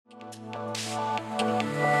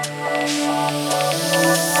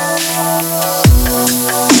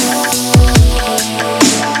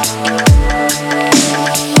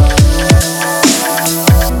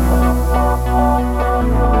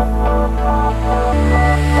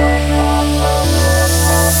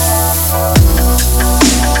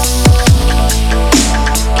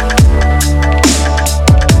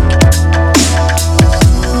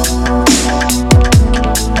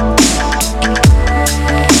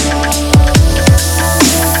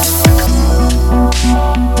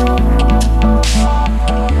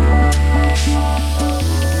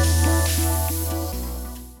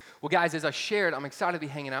Guys, as I shared, I'm excited to be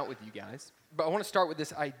hanging out with you guys. But I want to start with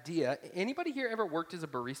this idea. Anybody here ever worked as a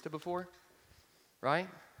barista before? Right?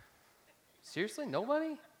 Seriously?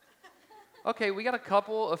 Nobody? Okay, we got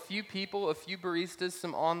a few people, a few baristas,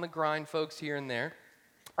 some on-the-grind folks here and there.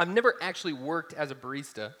 I've never actually worked as a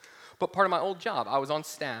barista, but part of my old job, I was on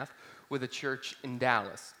staff with a church in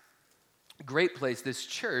Dallas. Great place. This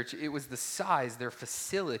church, it was the size, their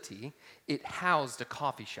facility, it housed a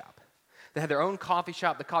coffee shop. They had their own coffee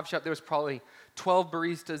shop. The coffee shop, there was probably 12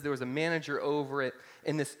 baristas. There was a manager over it.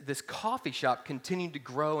 And this coffee shop continued to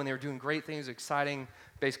grow, and they were doing great things, exciting,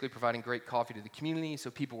 basically providing great coffee to the community,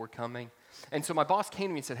 so people were coming. And so my boss came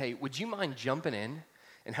to me and said, hey, would you mind jumping in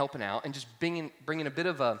and helping out and just bringing a bit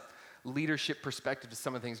of a leadership perspective to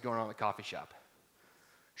some of the things going on in the coffee shop?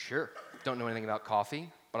 Sure. Don't know anything about coffee,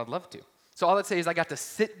 but I'd love to. So all I'd say is I got to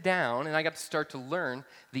sit down, and I got to start to learn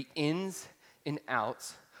the ins and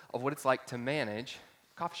outs of what it's like to manage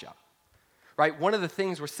a coffee shop, right? One of the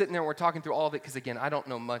things, we're sitting there and we're talking through all of it, because again, I don't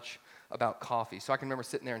know much about coffee, so I can remember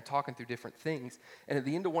sitting there and talking through different things, and at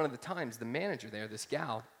the end of one of the times, the manager there, this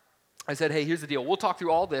gal, I said, hey, here's the deal. We'll talk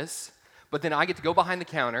through all this, but then I get to go behind the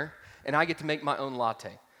counter, and I get to make my own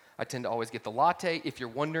latte. I tend to always get the latte. If you're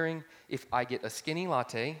wondering if I get a skinny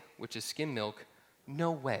latte, which is skim milk,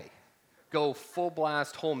 no way. Go full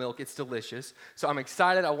blast, whole milk. It's delicious. So I'm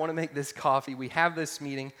excited. I want to make this coffee. We have this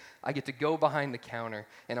meeting. I get to go behind the counter,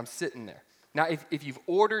 and I'm sitting there. Now, if you've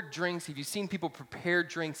ordered drinks, if you've seen people prepare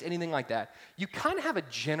drinks, anything like that, you kind of have a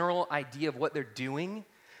general idea of what they're doing,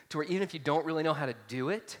 to where even if you don't really know how to do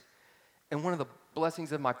it, and one of the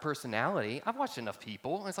blessings of my personality, I've watched enough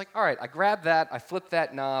people, and it's like, all right, I grab that, I flip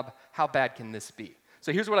that knob, how bad can this be?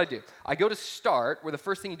 So here's what I do. I go to start, where the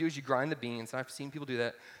first thing you do is you grind the beans, and I've seen people do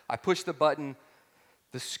that. I push the button,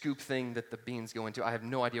 the scoop thing that the beans go into. I have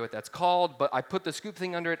no idea what that's called, but I put the scoop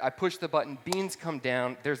thing under it, I push the button, beans come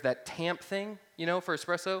down. There's that tamp thing, for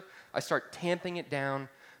espresso. I start tamping it down,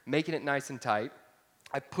 making it nice and tight.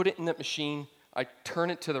 I put it in the machine, I turn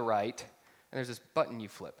it to the right, and there's this button you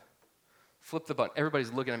flip. Flip the button.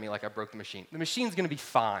 Everybody's looking at me like I broke the machine. The machine's going to be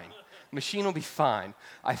fine. The machine will be fine.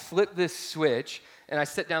 I flip this switch, and I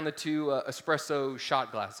set down the two espresso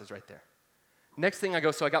shot glasses right there. Next thing I go,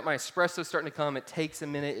 so I got my espresso starting to come. It takes a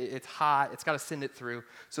minute. It's hot. It's got to send it through.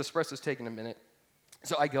 So espresso's taking a minute.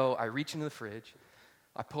 So I reach into the fridge.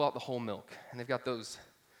 I pull out the whole milk, and they've got those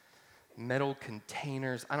metal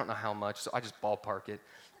containers. I don't know how much, so I just ballpark it.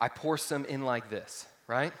 I pour some in like this,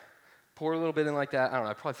 right? Pour a little bit in like that. I don't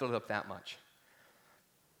know. I probably filled it up that much.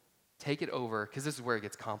 Take it over, because this is where it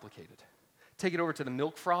gets complicated. Take it over to the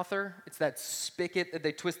milk frother. It's that spigot that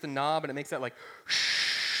they twist the knob, and it makes that like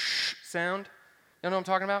shh sound. You know what I'm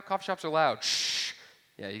talking about? Coffee shops are loud. Shh.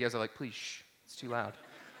 Yeah, you guys are like, please, shh. It's too loud.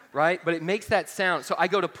 Right? But it makes that sound. So I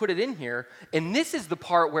go to put it in here, and this is the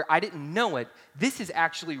part where I didn't know it. This is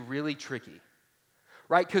actually really tricky.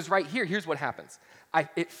 Right? Because right here, here's what happens.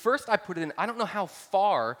 At first I put it in, I don't know how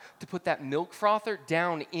far to put that milk frother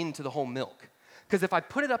down into the whole milk. Because if I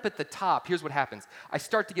put it up at the top, here's what happens. I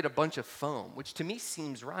start to get a bunch of foam, which to me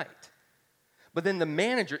seems right. But then the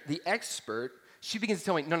manager, the expert, she begins to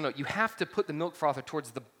tell me, no, you have to put the milk frother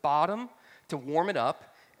towards the bottom to warm it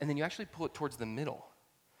up, and then you actually pull it towards the middle.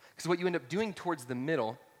 Because what you end up doing towards the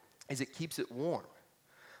middle is it keeps it warm.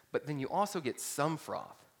 But then you also get some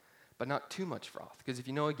froth, but not too much froth. Because if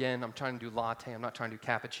you know, again, I'm trying to do latte, I'm not trying to do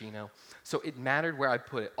cappuccino. So it mattered where I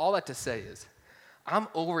put it. All that to say is, I'm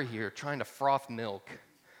over here trying to froth milk.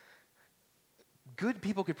 Good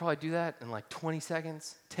people could probably do that in like 20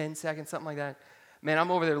 seconds, 10 seconds, something like that. Man,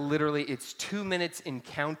 I'm over there literally, it's 2 minutes in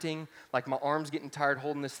counting, like my arm's getting tired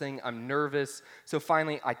holding this thing, I'm nervous. So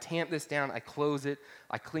finally, I tamp this down, I close it,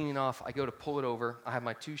 I clean it off, I go to pull it over, I have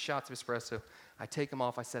my 2 shots of espresso, I take them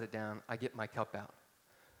off, I set it down, I get my cup out.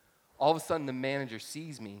 All of a sudden, the manager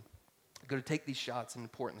sees me, I go to take these shots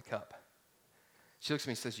and pour it in the cup. She looks at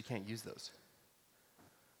me and says, you can't use those.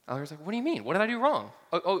 I was like, what do you mean? What did I do wrong?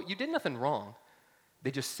 Oh, you did nothing wrong.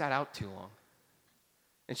 They just sat out too long.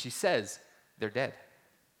 And she says, they're dead.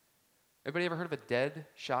 Everybody ever heard of a dead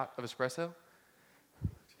shot of espresso?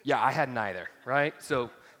 Yeah, I hadn't either, right?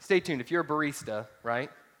 So stay tuned. If you're a barista,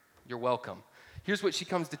 right, you're welcome. Here's what she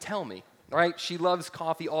comes to tell me, right? She loves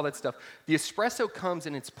coffee, all that stuff. The espresso comes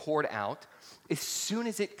and it's poured out. As soon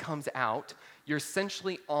as it comes out, you're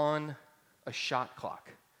essentially on a shot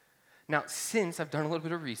clock. Now, since I've done a little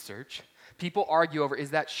bit of research, people argue over,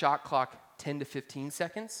 is that shot clock 10 to 15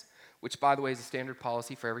 seconds? Which, by the way, is a standard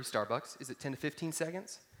policy for every Starbucks. Is it 10 to 15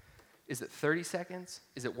 seconds? Is it 30 seconds?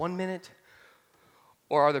 Is it 1 minute?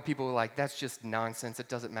 Or are there people who are like, that's just nonsense, it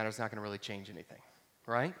doesn't matter, it's not gonna really change anything,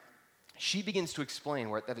 right? She begins to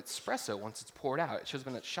explain that espresso, once it's poured out, it shows up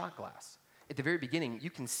in that shot glass. At the very beginning, you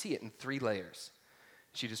can see it in 3 layers.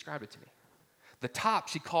 She described it to me. The top,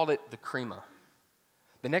 she called it the crema.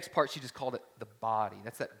 The next part, she just called it the body.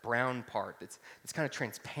 That's that brown part. It's kind of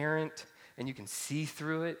transparent, and you can see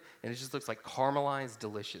through it, and it just looks like caramelized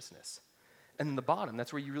deliciousness. And then the bottom,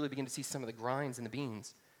 that's where you really begin to see some of the grinds and the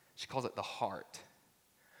beans. She calls it the heart.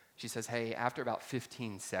 She says, hey, after about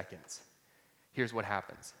 15 seconds, here's what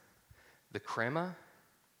happens. The crema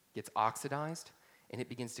gets oxidized, and it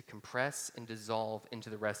begins to compress and dissolve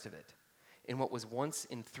into the rest of it. And what was once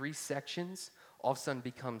in 3 sections, all of a sudden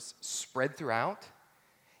becomes spread throughout,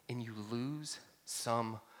 and you lose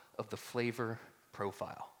some of the flavor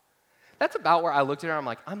profile. That's about where I looked at her, I'm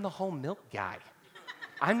like, I'm the whole milk guy.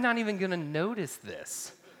 I'm not even gonna notice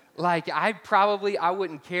this. Like, I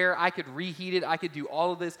wouldn't care. I could reheat it. I could do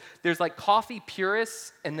all of this. There's like coffee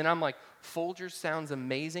purists, and then I'm like, Folgers sounds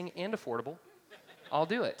amazing and affordable. I'll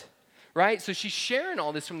do it, right? So she's sharing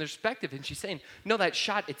all this from their perspective, and she's saying, no, that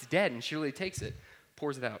shot, it's dead. And she really takes it,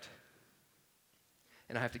 pours it out.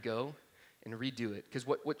 And I have to go and redo it. Because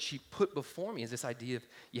what she put before me is this idea of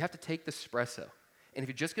you have to take the espresso. And if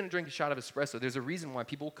you're just going to drink a shot of espresso, there's a reason why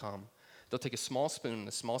people will come. They'll take a small spoon in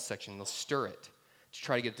a small section, they'll stir it to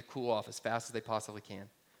try to get it to cool off as fast as they possibly can,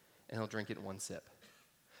 and they'll drink it in one sip.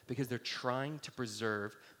 Because they're trying to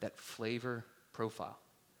preserve that flavor profile.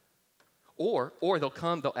 Or they'll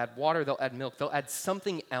come, they'll add water, they'll add milk, they'll add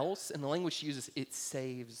something else, and the language she uses, it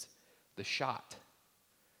saves the shot.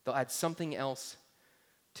 They'll add something else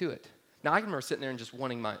to it. Now, I can remember sitting there and just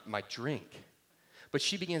wanting my drink. But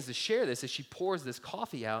she begins to share this as she pours this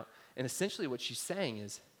coffee out, and essentially what she's saying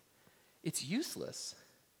is, it's useless.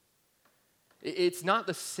 It's not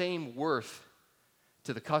the same worth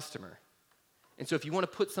to the customer. And so if you want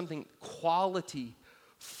to put something quality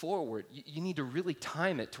forward, you need to really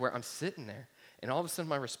time it to where I'm sitting there. And all of a sudden,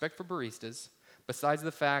 my respect for baristas, besides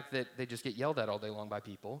the fact that they just get yelled at all day long by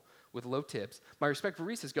people with low tips, my respect for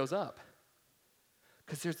baristas goes up.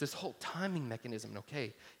 Because there's this whole timing mechanism.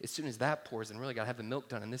 Okay, as soon as that pours, and really got to have the milk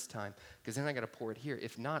done in this time, because then I got to pour it here.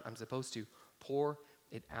 If not, I'm supposed to pour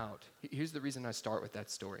it out. Here's the reason I start with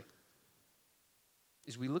that story.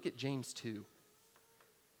 As we look at James 2,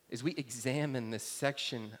 as we examine this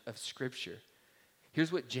section of Scripture,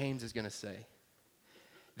 here's what James is going to say.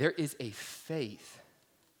 There is a faith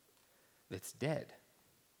that's dead.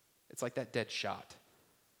 It's like that dead shot.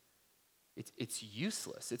 It's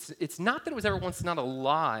useless. It's not that it was ever once not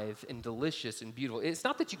alive and delicious and beautiful. It's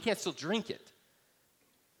not that you can't still drink it.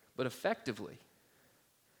 But effectively,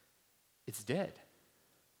 it's dead.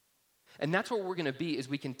 And that's where we're going to be as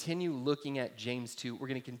we continue looking at James 2. We're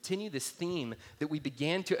going to continue this theme that we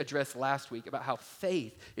began to address last week about how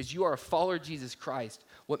faith, as you are a follower of Jesus Christ,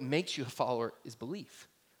 what makes you a follower is belief.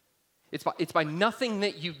 It's by nothing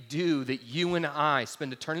that you do that you and I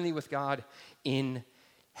spend eternity with God in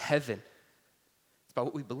heaven. It's by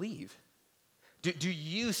what we believe. Do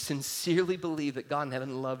you sincerely believe that God in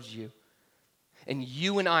heaven loves you? And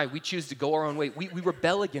you and I, we choose to go our own way. We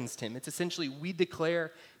rebel against him. It's essentially we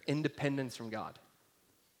declare independence from God.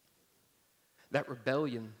 That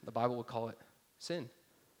rebellion, the Bible will call it sin.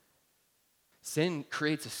 Sin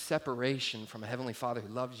creates a separation from a heavenly Father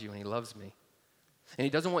who loves you and he loves me. And he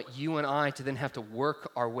doesn't want you and I to then have to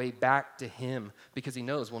work our way back to him because he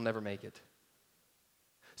knows we'll never make it.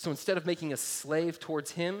 So instead of making a slave towards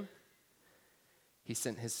him, he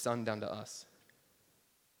sent his son down to us.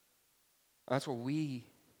 That's where we,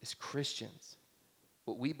 as Christians,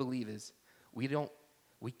 what we believe is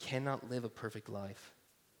we cannot live a perfect life.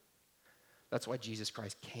 That's why Jesus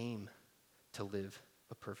Christ came to live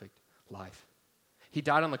a perfect life. He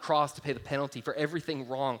died on the cross to pay the penalty for everything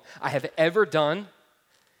wrong I have ever done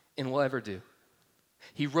and will ever do.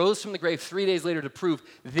 He rose from the grave 3 days later to prove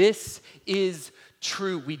this is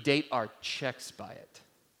true. We date our checks by it.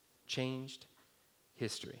 Changed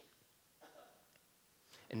history.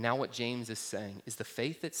 And now what James is saying is the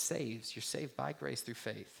faith that saves, you're saved by grace through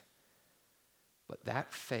faith. But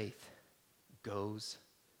that faith goes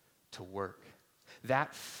to work.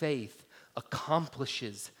 That faith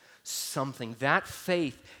accomplishes something. That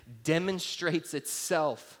faith demonstrates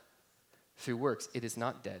itself through works. It is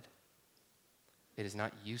not dead. It is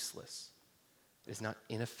not useless. It is not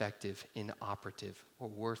ineffective, inoperative, or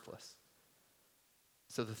worthless.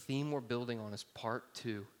 So the theme we're building on is part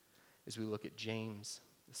 2 as we look at James,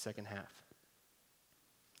 the second half,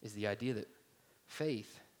 is the idea that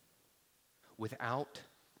faith without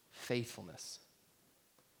faithfulness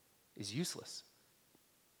is useless.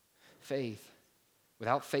 Faith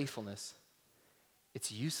without faithfulness,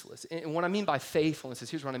 it's useless. And what I mean by faithfulness is,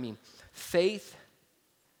 here's what I mean. Faith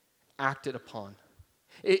acted upon.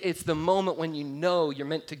 It's the moment when you know you're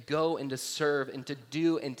meant to go and to serve and to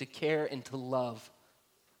do and to care and to love.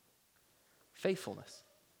 Faithfulness.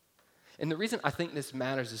 And the reason I think this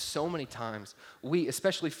matters is so many times we,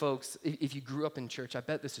 especially folks, if you grew up in church, I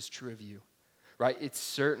bet this is true of you, right? It's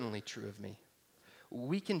certainly true of me.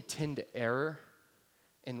 We can tend to err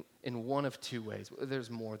in one of 2 ways.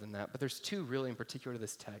 There's more than that, but there's 2 really in particular to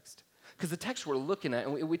this text. Because the text we're looking at,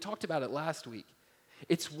 and we talked about it last week,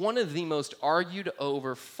 it's one of the most argued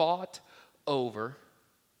over, fought over,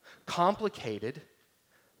 complicated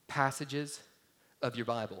passages of your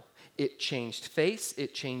Bible. It changed faiths,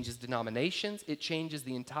 it changes denominations, it changes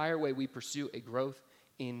the entire way we pursue a growth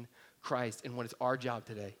in Christ. And what is our job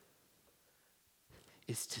today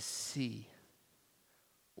is to see,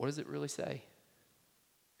 what does it really say?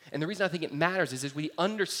 And the reason I think it matters is as we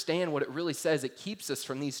understand what it really says, it keeps us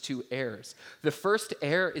from these 2 errors. The first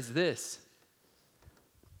error is this: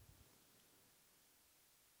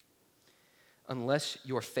 unless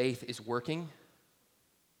your faith is working,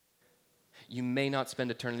 you may not spend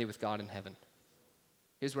eternity with God in heaven.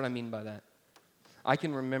 Here's what I mean by that. I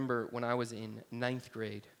can remember when I was in 9th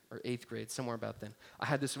grade or 8th grade, somewhere about then, I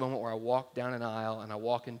had this moment where I walked down an aisle and I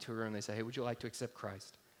walk into a room and they say, hey, would you like to accept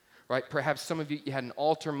Christ? Right? Perhaps some of you had an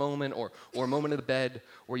altar moment or a moment of the bed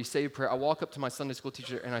where you say a prayer. I walk up to my Sunday school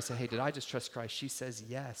teacher and I say, hey, did I just trust Christ? She says,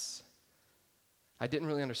 yes. I didn't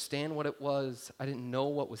really understand what it was. I didn't know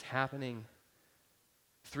what was happening.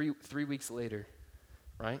 Three weeks later,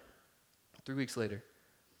 right? 3 weeks later,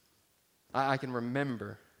 I can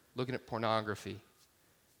remember looking at pornography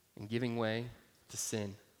and giving way to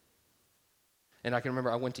sin. And I can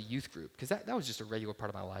remember I went to youth group, because that was just a regular part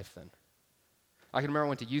of my life then. I can remember I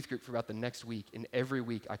went to youth group for about the next week, and every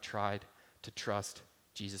week I tried to trust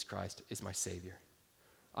Jesus Christ as my Savior.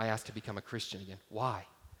 I asked to become a Christian again. Why?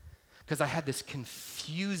 Because I had this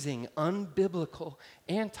confusing, unbiblical,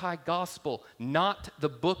 anti-gospel, not the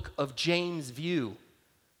book of James view,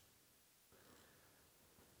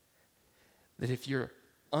 that if you're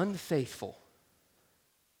unfaithful,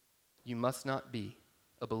 you must not be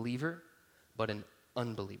a believer, but an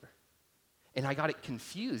unbeliever. And I got it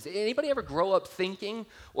confused. Anybody ever grow up thinking,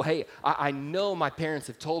 well, hey, I know my parents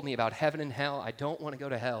have told me about heaven and hell. I don't want to go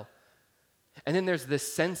to hell. And then there's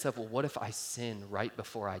this sense of, well, what if I sin right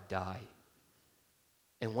before I die?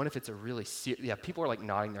 And what if it's a really serious, people are like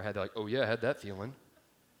nodding their head. They're like, oh yeah, I had that feeling.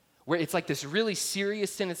 Where it's like this really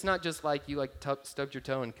serious sin. It's not just like you like stubbed your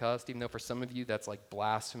toe and cussed, even though for some of you that's like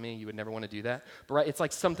blasphemy. You would never want to do that. But right, it's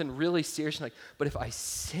like something really serious. Like, but if I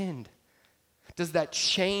sinned, does that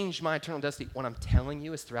change my eternal destiny? What I'm telling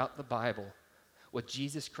you is throughout the Bible, what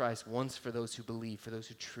Jesus Christ wants for those who believe, for those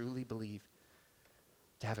who truly believe,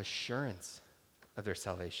 to have assurance of their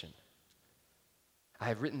salvation. I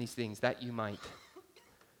have written these things that you might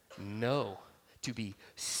know, to be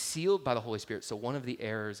sealed by the Holy Spirit. So one of the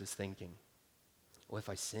errors is thinking, well, if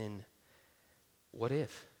I sin, what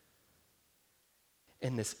if?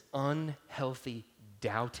 And this unhealthy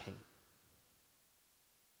doubting.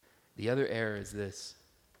 The other error is this.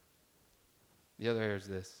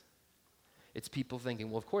 It's people thinking,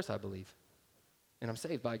 well, of course I believe, and I'm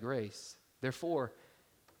saved by grace. Therefore,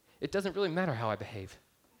 it doesn't really matter how I behave.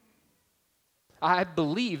 I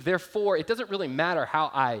believe, therefore, it doesn't really matter how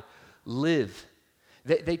I live.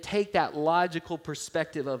 They take that logical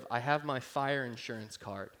perspective of, I have my fire insurance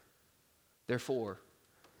card. Therefore,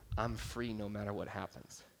 I'm free no matter what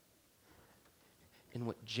happens. And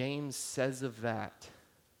what James says of that,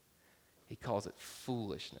 he calls it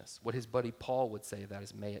foolishness. What his buddy Paul would say of that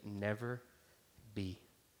is, may it never be.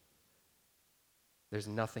 There's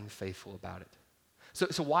nothing faithful about it.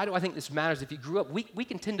 So why do I think this matters? If you grew up, we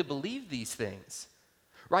can tend to believe these things,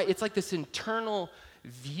 right? It's like this internal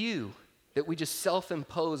view that we just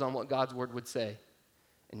self-impose on what God's word would say.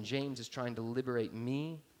 And James is trying to liberate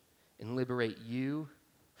me and liberate you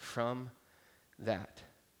from that.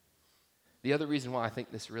 The other reason why I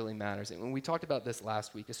think this really matters, and when we talked about this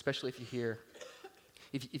last week, especially if you're here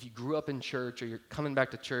if you grew up in church or you're coming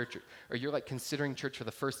back to church or you're like considering church for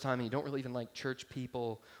the first time and you don't really even like church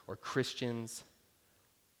people or Christians,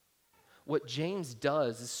 what James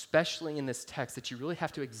does, especially in this text that you really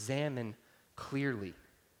have to examine clearly,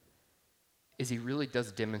 is he really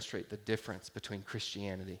does demonstrate the difference between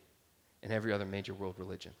Christianity and every other major world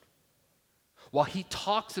religion. While he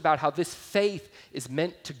talks about how this faith is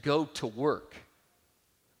meant to go to work,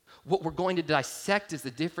 what we're going to dissect is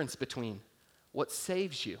the difference between what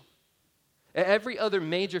saves you. Every other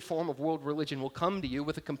major form of world religion will come to you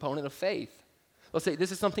with a component of faith. They'll say,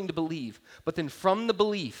 this is something to believe, but then from the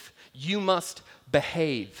belief, you must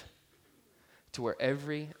behave. To where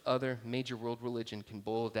every other major world religion can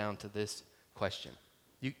boil down to this question.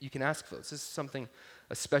 You can ask folks, this is something,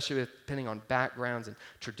 especially depending on backgrounds and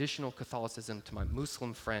traditional Catholicism, to my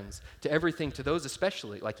Muslim friends, to everything, to those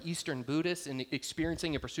especially, like Eastern Buddhists and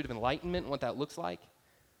experiencing a pursuit of enlightenment and what that looks like.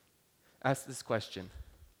 Ask this question: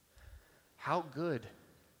 how good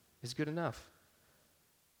is good enough?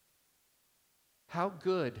 How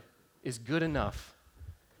good is good enough?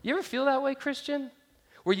 You ever feel that way, Christian?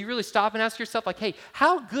 Where you really stop and ask yourself, like, hey,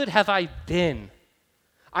 how good have I been?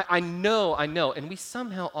 I know, and we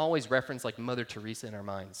somehow always reference like Mother Teresa in our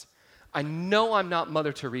minds. I know I'm not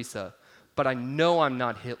Mother Teresa, but I know I'm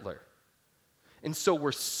not Hitler. And so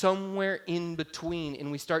we're somewhere in between,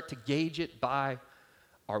 and we start to gauge it by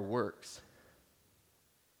our works.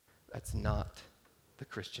 That's not the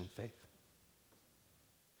Christian faith.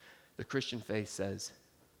 The Christian faith says,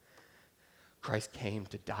 Christ came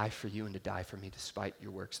to die for you and to die for me despite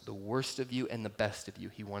your works. The worst of you and the best of you,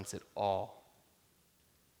 he wants it all.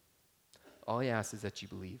 All he asks is that you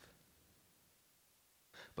believe.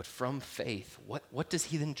 But from faith, what does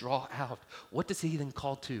he then draw out? What does he then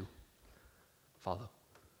call to? Follow.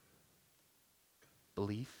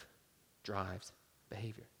 Belief drives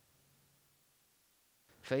behavior.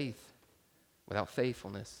 Faith without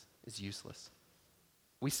faithfulness is useless.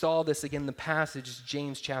 We saw this again in the passage,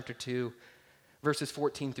 James chapter 2, verses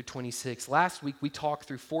 14 through 26. Last week, we talked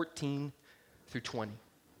through 14 through 20.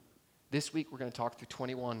 This week, we're going to talk through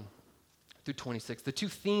 21 through 26. The two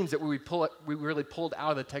themes that we really pulled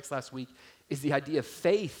out of the text last week is the idea of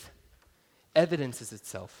faith evidences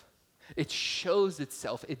itself. It shows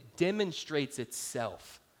itself. It demonstrates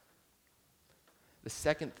itself. The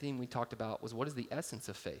second theme we talked about was, what is the essence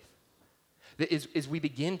of faith? As we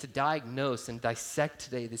begin to diagnose and dissect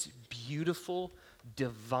today this beautiful,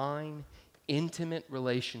 divine, intimate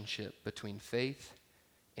relationship between faith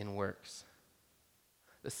and works.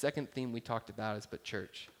 The second theme we talked about is, but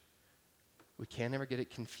church, we can't ever get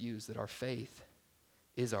it confused that our faith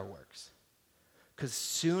is our works. Because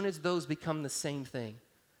soon as those become the same thing,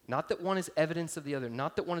 not that one is evidence of the other,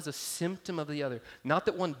 not that one is a symptom of the other, not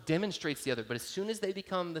that one demonstrates the other, but as soon as they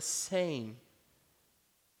become the same,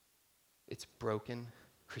 it's broken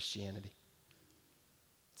Christianity.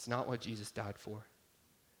 It's not what Jesus died for,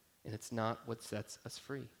 and it's not what sets us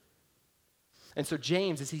free. And so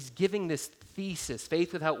James, as he's giving this thesis,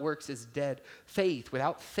 faith without works is dead. Faith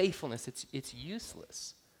without faithfulness, it's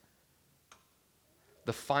useless.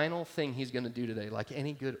 The final thing he's going to do today, like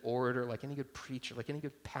any good orator, like any good preacher, like any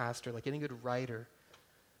good pastor, like any good writer,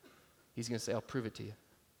 he's going to say, I'll prove it to you.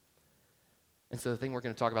 And so the thing we're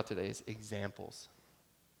going to talk about today is examples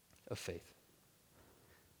of faith.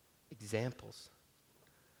 Examples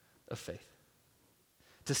of faith.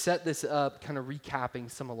 To set this up, kind of recapping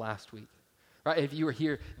some of last week. Right, if you were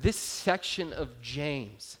here, this section of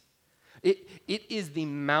James, it is the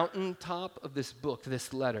mountaintop of this book,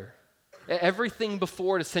 this letter. Everything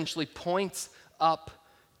before it essentially points up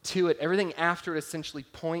to it. Everything after it essentially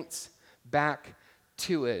points back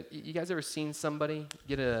to it. You guys ever seen somebody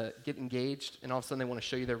get engaged and all of a sudden they want to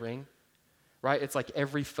show you their ring? Right? It's like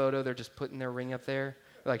every photo they're just putting their ring up there.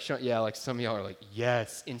 Like some of y'all are like,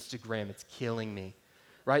 yes, Instagram, it's killing me.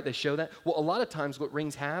 Right? They show that. Well, a lot of times what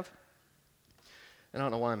rings have, and I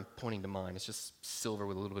don't know why I'm pointing to mine. It's just silver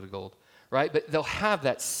with a little bit of gold, right? But they'll have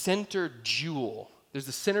that center jewel. There's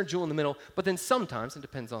the center jewel in the middle, but then sometimes, it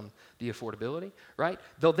depends on the affordability, right?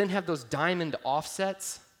 They'll then have those diamond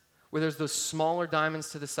offsets where there's those smaller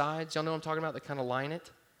diamonds to the sides. Y'all know what I'm talking about? That kind of line it.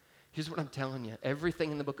 Here's what I'm telling you.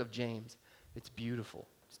 Everything in the book of James, it's beautiful.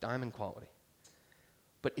 It's diamond quality.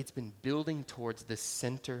 But it's been building towards this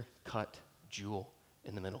center cut jewel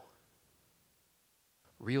in the middle.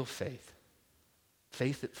 Real faith.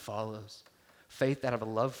 Faith that follows. Faith that out of a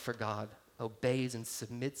love for God obeys and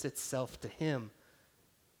submits itself to him.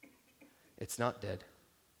 It's not dead.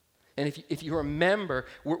 And if you remember,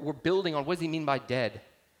 we're building on, what does he mean by dead?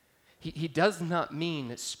 He does not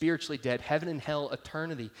mean spiritually dead, heaven and hell,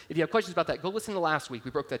 eternity. If you have questions about that, go listen to last week.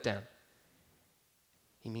 We broke that down.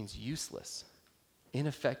 He means useless,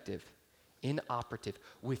 ineffective, inoperative,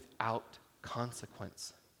 without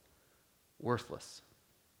consequence, worthless.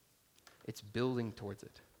 It's building towards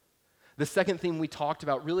it. The second thing we talked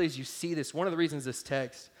about, really, as you see this, one of the reasons this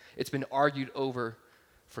text, it's been argued over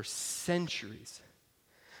for centuries,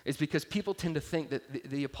 is because people tend to think that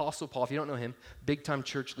the Apostle Paul, if you don't know him, big-time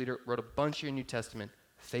church leader, wrote a bunch of your New Testament,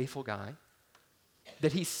 faithful guy,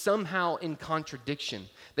 that he's somehow in contradiction,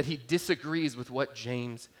 that he disagrees with what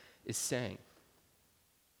James is saying.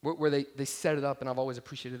 Where they set it up, and I've always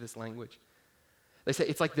appreciated this language. They say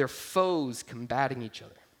it's like they're foes combating each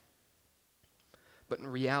other. But in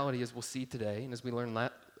reality, as we'll see today, and as we learned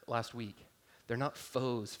last week, they're not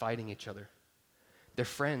foes fighting each other. They're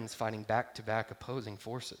friends fighting back-to-back opposing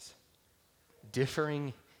forces.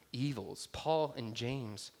 Differing evils. Paul and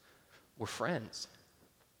James were friends.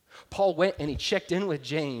 Paul went and he checked in with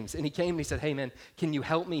James, and he came and he said, hey man, can you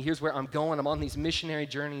help me? Here's where I'm going. I'm on these missionary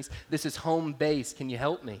journeys. This is home base. Can you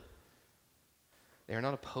help me? They are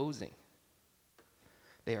not opposing.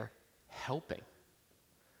 They are helping.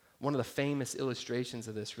 One of the famous illustrations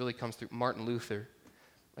of this really comes through Martin Luther.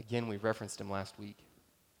 Again, we referenced him last week.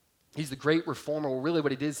 He's the great reformer. Well, really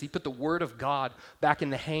what he did is he put the word of God back in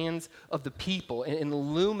the hands of the people and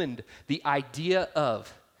illumined the idea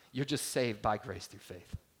of you're just saved by grace through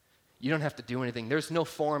faith. You don't have to do anything. There's no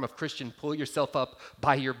form of Christian pull yourself up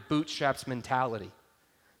by your bootstraps mentality.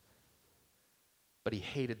 But he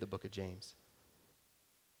hated the book of James.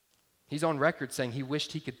 He's on record saying he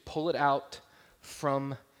wished he could pull it out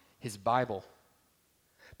from his Bible.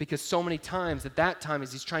 Because so many times at that time,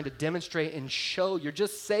 as he's trying to demonstrate and show you're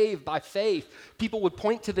just saved by faith, people would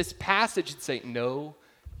point to this passage and say, no,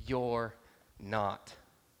 you're not.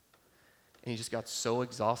 And he just got so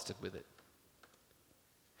exhausted with it.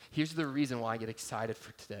 Here's the reason why I get excited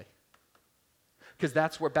for today. Because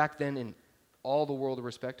that's where back then, in all the world of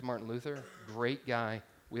respect to Martin Luther, great guy,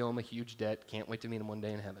 we owe him a huge debt, can't wait to meet him one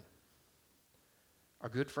day in heaven. Our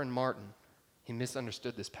good friend Martin, he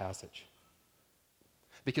misunderstood this passage.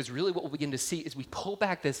 Because really what we'll begin to see is we pull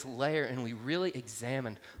back this layer and we really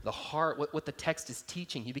examine the heart, what the text is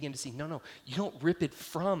teaching. You begin to see, no, you don't rip it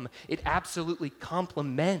from. It absolutely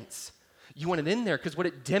complements. You want it in there because what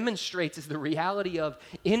it demonstrates is the reality of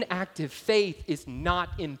inactive faith is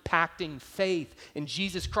not impacting faith. And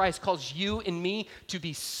Jesus Christ calls you and me to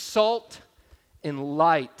be salt and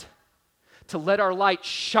light, to let our light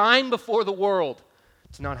shine before the world,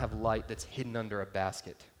 to not have light that's hidden under a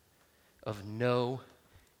basket of no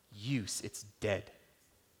use. It's dead.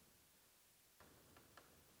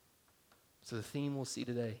 So the theme we'll see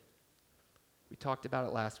today, we talked about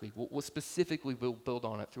it last week. We'll specifically build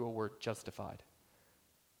on it through a word, justified.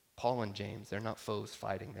 Paul and James, they're not foes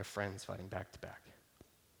fighting, they're friends fighting back to back.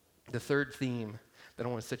 The third theme that I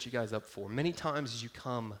want to set you guys up for, many times as you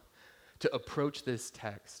come to approach this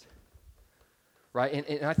text, right,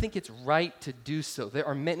 and I think it's right to do so. There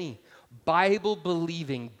are many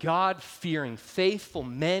Bible-believing, God-fearing, faithful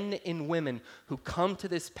men and women who come to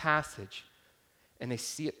this passage and they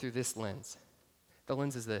see it through this lens. The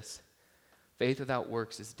lens is this: faith without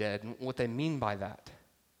works is dead. And what they mean by that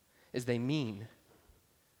is they mean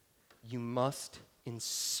you must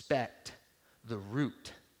inspect the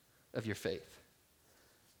root of your faith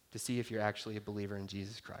to see if you're actually a believer in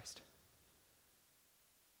Jesus Christ.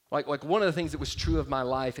 Like one of the things that was true of my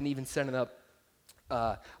life, and even setting up,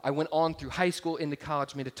 I went on through high school into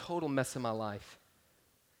college, made a total mess of my life.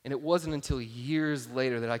 And it wasn't until years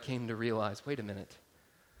later that I came to realize, wait a minute,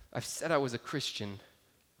 I've said I was a Christian,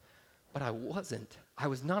 but I wasn't. I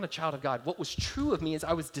was not a child of God. What was true of me is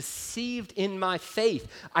I was deceived in my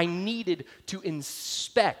faith. I needed to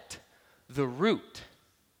inspect the root.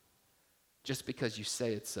 Just because you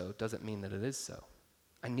say it's so doesn't mean that it is so.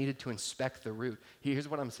 I needed to inspect the root. Here's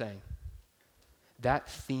what I'm saying. That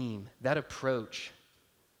theme, that approach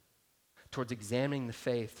towards examining the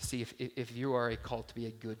faith to see if you are called to be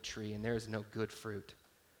a good tree and there is no good fruit,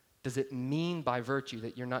 does it mean by virtue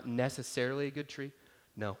that you're not necessarily a good tree?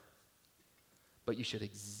 No. But you should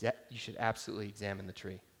absolutely examine the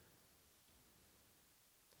tree.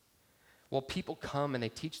 Well, people come and they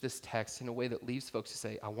teach this text in a way that leaves folks to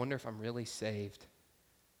say, I wonder if I'm really saved.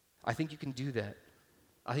 I think you can do that.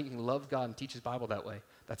 I think you can love God and teach his Bible that way.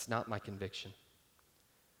 That's not my conviction.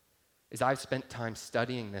 As I've spent time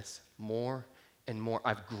studying this more and more,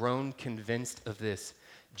 I've grown convinced of this.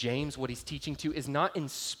 James, what he's teaching to is not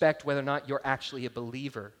inspect whether or not you're actually a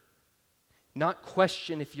believer. Not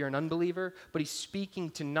question if you're an unbeliever, but he's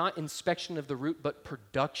speaking to not inspection of the root, but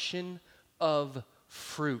production of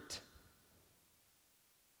fruit.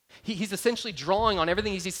 He's essentially drawing on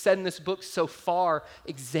everything he's said in this book so far.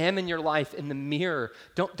 Examine your life in the mirror.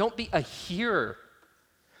 Don't be a hearer,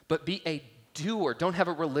 but be a doer. Don't have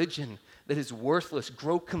a religion that is worthless.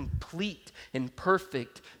 Grow complete and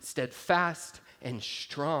perfect, steadfast and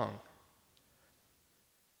strong.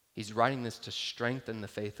 He's writing this to strengthen the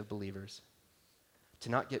faith of believers, to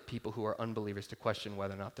not get people who are unbelievers to question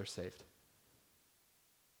whether or not they're saved.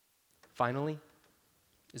 Finally,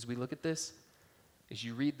 as we look at this, as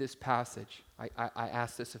you read this passage, I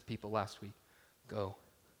asked this of people last week. Go,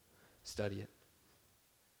 study it.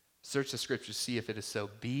 Search the scriptures, see if it is so.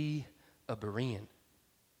 Be a Berean.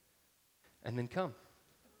 And then come.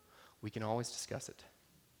 We can always discuss it.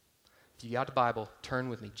 If you got the Bible, turn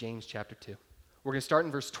with me, James chapter 2. We're going to start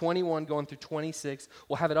in verse 21, going through 26.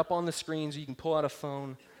 We'll have it up on the screen so you can pull out a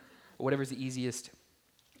phone or whatever's the easiest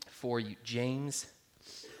for you. James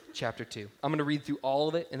chapter 2. I'm going to read through all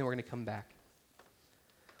of it, and then we're going to come back.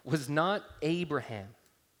 Was not Abraham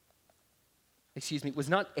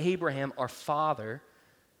our father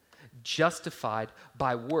justified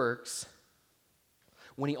by works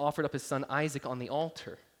when he offered up his son Isaac on the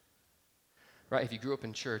altar? Right? If you grew up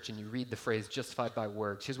in church and you read the phrase justified by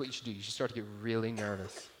works, here's what you should do. You should start to get really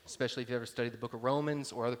nervous, especially if you ever studied the book of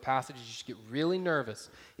Romans or other passages. You should get really nervous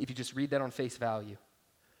if you just read that on face value.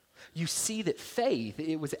 You see that faith,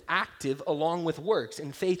 it was active along with works,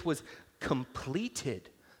 and faith was completed.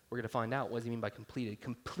 We're going to find out what does he mean by completed.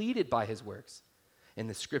 Completed by his works. And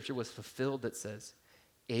the scripture was fulfilled that says,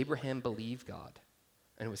 Abraham believed God,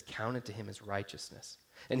 and it was counted to him as righteousness.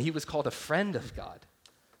 And he was called a friend of God.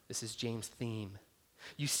 This is James' theme.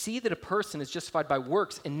 You see that a person is justified by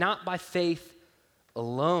works and not by faith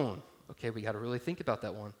alone. Okay, we got to really think about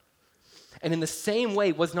that one. And in the same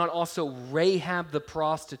way, was not also Rahab the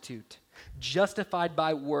prostitute justified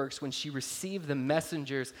by works when she received the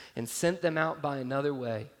messengers and sent them out by another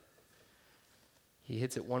way? He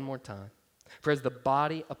hits it one more time. For as the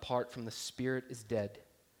body apart from the spirit is dead,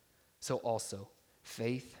 so also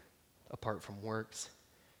faith apart from works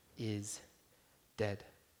is dead.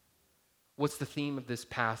 What's the theme of this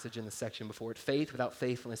passage in the section before it? Faith without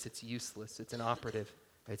faithfulness, it's useless, it's inoperative,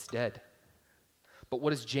 it's dead. But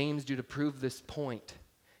what does James do to prove this point?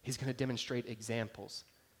 He's going to demonstrate examples.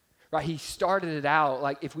 Right? He started it out,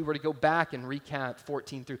 like if we were to go back and recap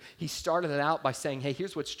 14 through, he started it out by saying, hey,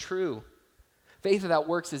 here's what's true. Faith without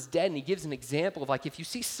works is dead, and he gives an example of like if you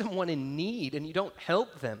see someone in need and you don't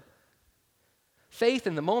help them, faith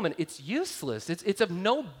in the moment, it's useless. It's of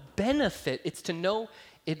no benefit. It's to no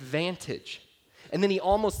advantage. And then he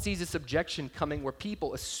almost sees this objection coming where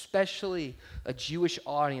people, especially a Jewish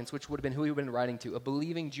audience, which would have been who he would have been writing to, a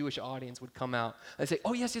believing Jewish audience would come out and say,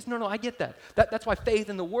 oh, yes, no, I get that. That's why faith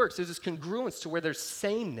in the works, there's this congruence to where there's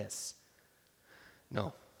sameness.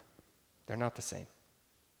 No, they're not the same.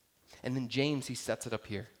 And then James, he sets it up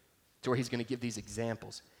here to where he's going to give these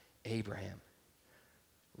examples. Abraham,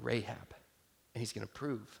 Rahab, and he's going to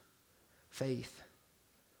prove faith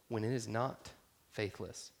when it is not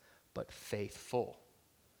faithless, but faithful.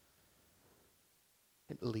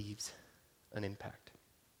 It leaves an impact.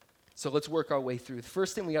 So let's work our way through. The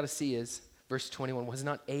first thing we got to see is verse 21. Was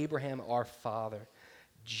not Abraham our father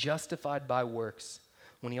justified by works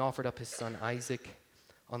when he offered up his son Isaac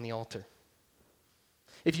on the altar?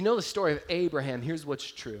 If you know the story of Abraham, here's what's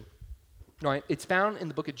true. Right? It's found in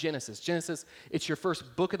the book of Genesis. Genesis, it's your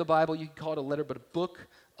first book of the Bible. You can call it a letter, but a book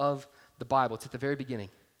of the Bible. It's at the very beginning.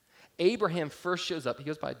 Abraham first shows up. He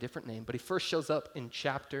goes by a different name, but he first shows up in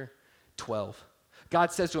chapter 12.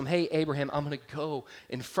 God says to him, hey, Abraham, I'm going to go,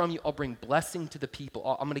 and from you I'll bring blessing to the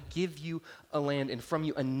people. I'm going to give you a land, and from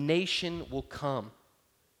you a nation will come.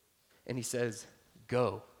 And he says,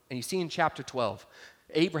 go. And you see in chapter 12,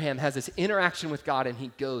 Abraham has this interaction with God, and he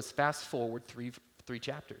goes, fast forward three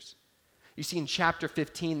chapters. You see in chapter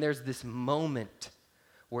 15, there's this moment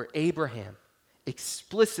where Abraham,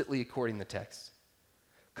 explicitly according to the text,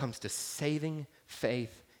 comes to saving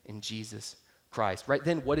faith in Jesus Christ. Right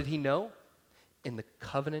then, what did he know? In the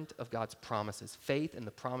covenant of God's promises, faith in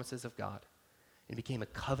the promises of God, and became a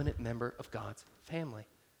covenant member of God's family.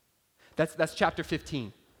 That's chapter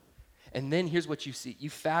 15. And then here's what you see. You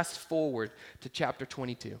fast forward to chapter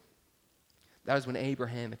 22. That is when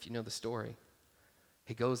Abraham, if you know the story,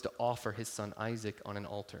 he goes to offer his son Isaac on an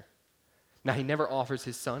altar. Now, he never offers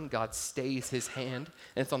his son. God stays his hand.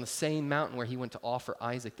 And it's on the same mountain where he went to offer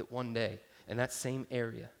Isaac that one day, in that same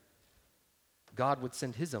area, God would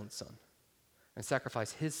send his own son and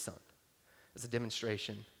sacrifice his son as a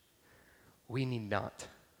demonstration. We need not.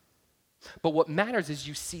 But what matters is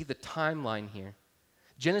you see the timeline here.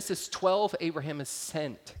 Genesis 12, Abraham is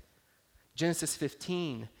sent. Genesis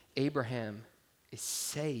 15, Abraham is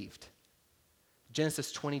saved.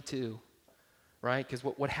 Genesis 22, right? Because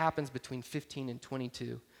what happens between 15 and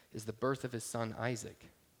 22 is the birth of his son Isaac.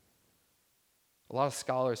 A lot of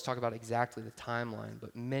scholars talk about exactly the timeline,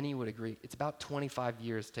 but many would agree it's about 25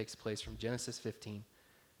 years takes place from Genesis 15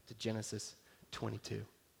 to Genesis 22.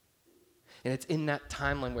 And it's in that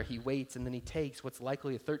timeline where he waits and then he takes what's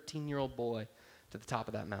likely a 13-year-old boy to the top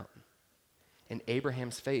of that mountain. And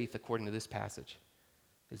Abraham's faith, according to this passage,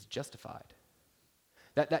 is justified.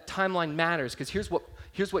 That timeline matters because here's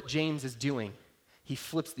what James is doing. He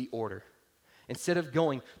flips the order. Instead of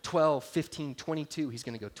going 12, 15, 22, he's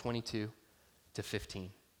going to go 22 to 15.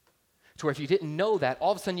 To where if you didn't know that,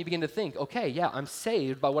 all of a sudden you begin to think, okay, yeah, I'm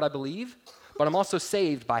saved by what I believe, but I'm also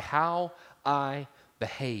saved by how I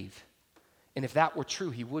behave. And if that were true,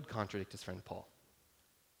 he would contradict his friend Paul.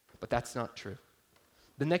 But that's not true.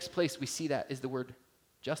 The next place we see that is the word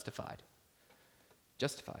justified.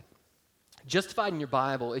 Justified. Justified in your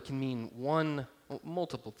Bible, it can mean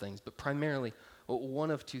multiple things, but primarily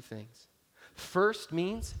one of two things. First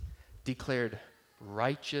means declared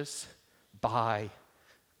righteous by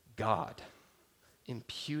God.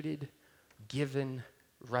 Imputed, given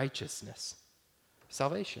righteousness.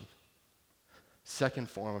 Salvation. Second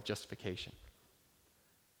form of justification.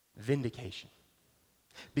 Vindication.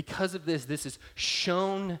 Because of this is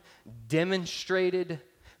shown, demonstrated,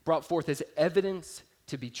 brought forth as evidence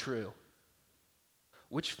to be true.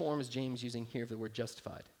 Which form is James using here of the word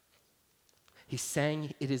justified? He's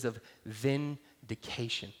saying it is of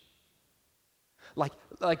vindication. Like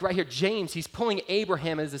right here, James, he's pulling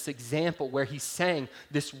Abraham as this example where he's saying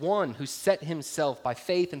this one who set himself by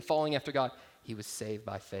faith and following after God, he was saved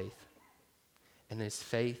by faith. And his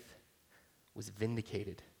faith was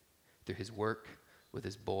vindicated through his work with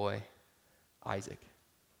his boy, Isaac.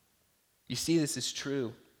 You see this is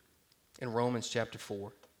true in Romans chapter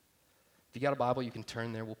 4. If you got a Bible, you can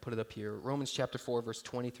turn there. We'll put it up here. Romans chapter 4, verse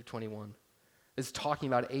 20 through 21. It's talking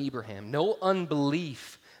about Abraham. No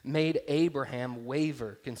unbelief made Abraham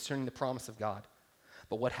waver concerning the promise of God.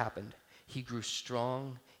 But what happened? He grew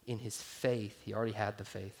strong in his faith. He already had the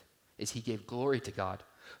faith. As he gave glory to God,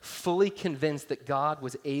 fully convinced that God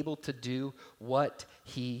was able to do what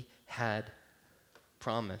he had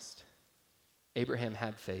promised. Abraham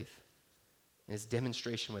had faith. In his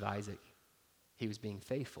demonstration with Isaac, he was being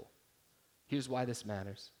faithful. Here's why this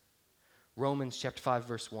matters. Romans chapter 5,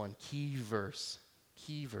 verse 1, key verse.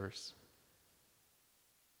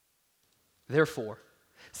 Therefore,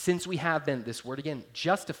 since we have been, this word again,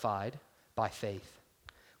 justified by faith,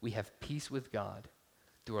 we have peace with God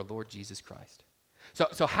through our Lord Jesus Christ.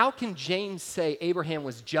 So how can James say Abraham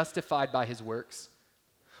was justified by his works,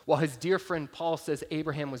 while his dear friend Paul says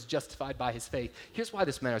Abraham was justified by his faith? Here's why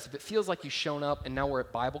this matters. If it feels like you've shown up and now we're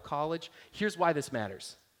at Bible college, here's why this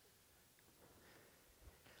matters.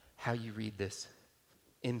 How you read this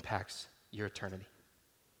impacts your eternity.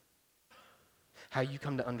 How you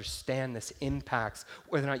come to understand this impacts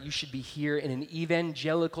whether or not you should be here in an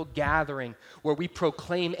evangelical gathering where we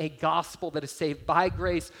proclaim a gospel that is saved by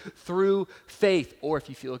grace through faith, or if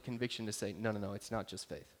you feel a conviction to say, no, it's not just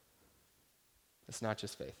faith. It's not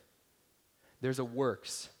just faith. There's a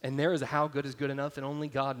works, and there is a how good is good enough, and only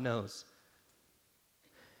God knows.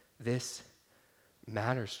 This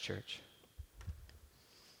matters, church.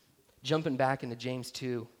 Jumping back into James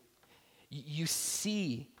 2, you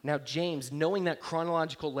see now James, knowing that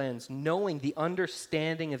chronological lens, knowing the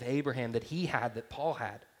understanding of Abraham that he had, that Paul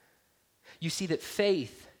had, you see that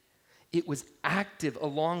faith, it was active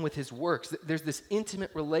along with his works. There's this intimate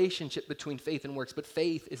relationship between faith and works, but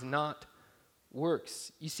faith is not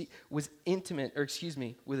works. You see, was intimate,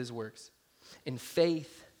 with his works. And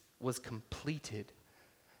faith was completed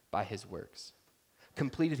by his works.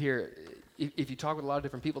 Completed here, if you talk with a lot of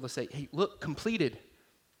different people, they'll say, hey, look, completed.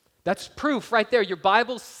 That's proof right there. Your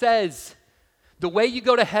Bible says the way you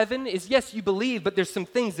go to heaven is, yes, you believe, but there's some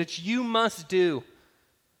things that you must do.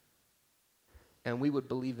 And we would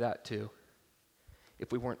believe that too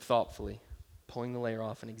if we weren't thoughtfully pulling the layer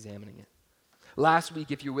off and examining it. Last week,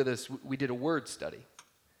 if you're with us, we did a word study.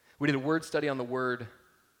 We did a word study on the word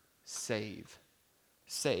save.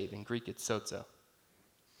 Save, in Greek it's sozo.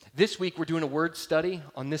 This week, we're doing a word study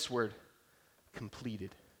on this word,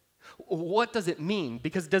 completed. What does it mean?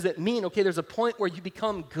 Because does it mean, okay, there's a point where you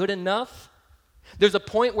become good enough? There's a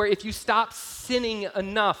point where if you stop sinning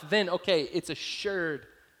enough, then, okay, it's assured.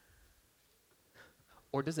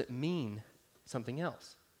 Or does it mean something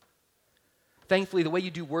else? Thankfully, the way you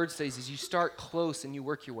do word studies is you start close and you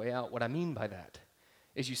work your way out. What I mean by that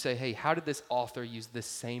is you say, hey, how did this author use this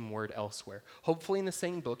same word elsewhere? Hopefully in the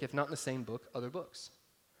same book, if not in the same book, other books.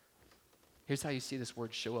 Here's how you see this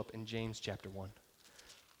word show up in James chapter 1.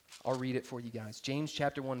 I'll read it for you guys. James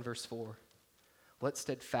chapter 1, verse 4. Let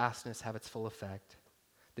steadfastness have its full effect,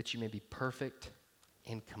 that you may be perfect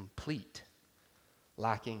and complete,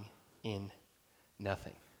 lacking in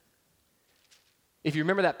nothing. If you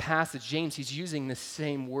remember that passage, James, he's using the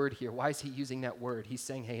same word here. Why is he using that word? He's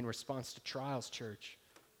saying, hey, in response to trials, church,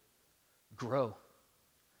 grow.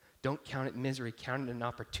 Don't count it misery, count it an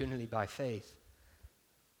opportunity by faith.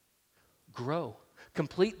 Grow.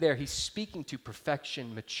 Complete there, he's speaking to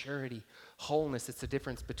perfection, maturity, wholeness. It's the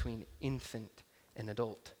difference between infant and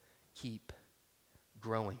adult. Keep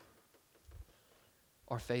growing.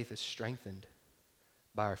 Our faith is strengthened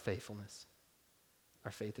by our faithfulness.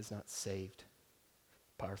 Our faith is not saved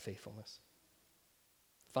by our faithfulness.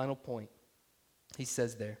 Final point. He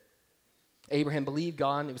says there, Abraham believed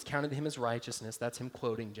God and it was counted to him as righteousness. That's him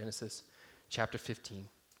quoting Genesis chapter 15.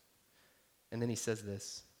 And then he says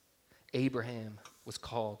this, Abraham was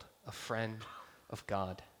called a friend of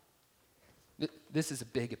God. This is a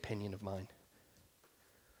big opinion of mine.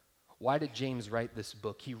 Why did James write this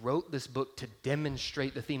book? He wrote this book to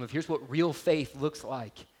demonstrate the theme of here's what real faith looks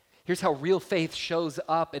like. Here's how real faith shows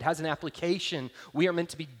up. It has an application. We are meant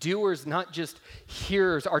to be doers, not just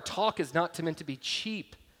hearers. Our talk is not meant to be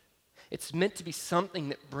cheap. It's meant to be something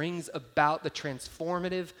that brings about the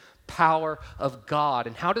transformative power of God.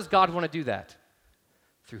 And how does God want to do that?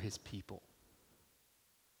 Through his people,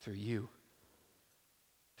 through you,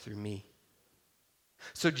 through me.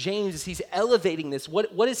 So James, as he's elevating this,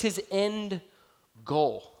 what is his end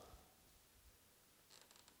goal?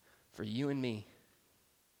 For you and me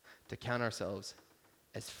to count ourselves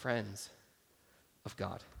as friends of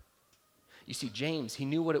God. You see, James, he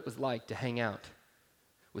knew what it was like to hang out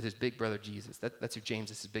with his big brother Jesus. That's who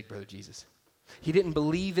James is, his big brother Jesus. He didn't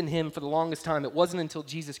believe in him for the longest time. It wasn't until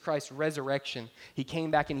Jesus Christ's resurrection he came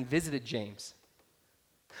back and he visited James.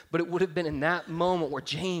 But it would have been in that moment where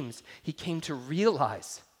James, he came to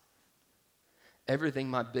realize everything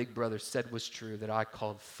my big brother said was true that I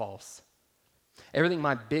called false. Everything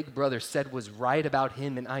my big brother said was right about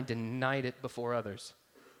him and I denied it before others.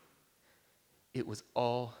 It was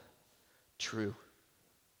all true.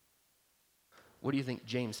 What do you think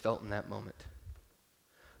James felt in that moment?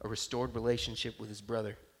 A restored relationship with his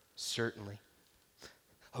brother? Certainly.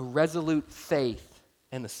 A resolute faith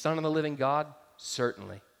in the Son of the living God?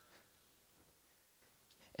 Certainly.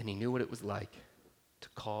 And he knew what it was like to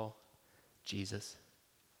call Jesus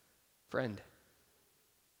friend.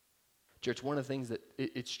 Church, one of the things that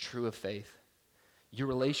it's true of faith, your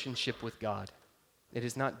relationship with God, it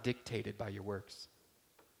is not dictated by your works.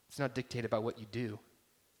 It's not dictated by what you do.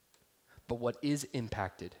 But what is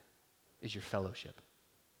impacted is your fellowship,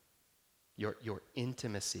 your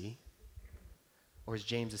intimacy, or as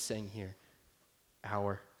James is saying here,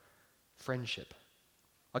 our friendship.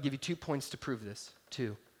 I'll give you 2 points to prove this.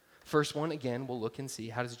 2. First one, again, we'll look and see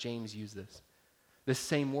how does James use this. This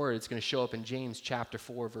same word is going to show up in James chapter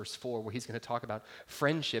 4, verse 4, where he's going to talk about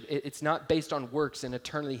friendship. It's not based on works in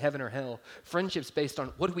eternity, heaven or hell. Friendship's based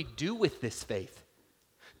on what do we do with this faith?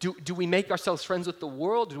 Do we make ourselves friends with the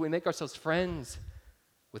world? Or do we make ourselves friends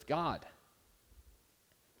with God?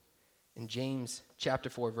 In James chapter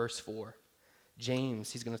 4, verse 4,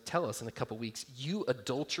 James, he's going to tell us in a couple weeks, you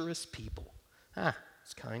adulterous people.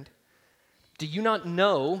 It's kind. Do you not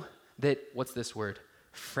know that, what's this word?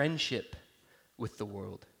 Friendship with the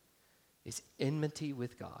world is enmity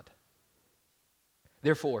with God.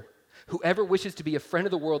 Therefore, whoever wishes to be a friend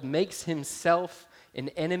of the world makes himself an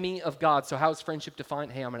enemy of God. So how is friendship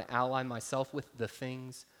defined? Hey, I'm going to ally myself with the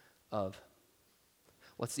things of.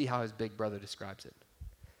 Let's see how his big brother describes it.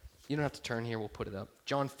 You don't have to turn here, we'll put it up.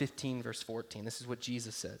 John 15, verse 14. This is what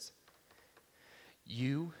Jesus says.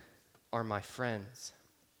 You are my friends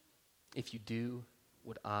if you do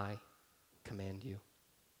what I command you.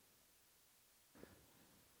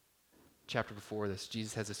 Chapter before this,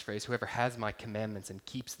 Jesus has this phrase, whoever has my commandments and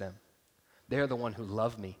keeps them, they are the one who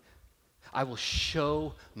love me. I will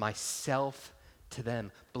show myself to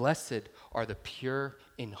them. Blessed are the pure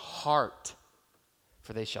in heart,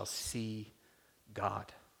 for they shall see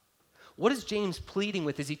God. What is James pleading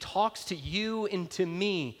with as he talks to you and to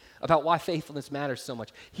me about why faithfulness matters so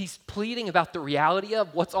much? He's pleading about the reality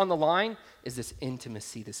of what's on the line is this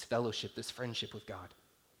intimacy, this fellowship, this friendship with God.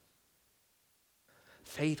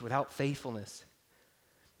 Faith without faithfulness,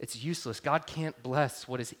 it's useless. God can't bless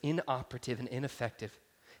what is inoperative and ineffective.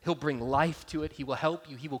 He'll bring life to it. He will help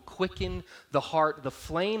you. He will quicken the heart. The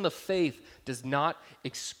flame of faith does not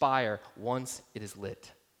expire once it is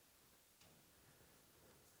lit.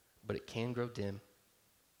 But it can grow dim,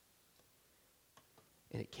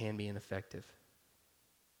 and it can be ineffective.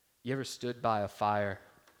 You ever stood by a fire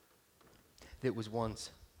that was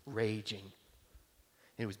once raging?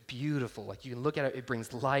 And it was beautiful. Like you can look at it, it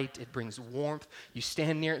brings light, it brings warmth. You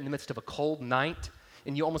stand near it in the midst of a cold night,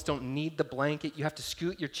 and you almost don't need the blanket. You have to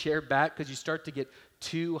scoot your chair back because you start to get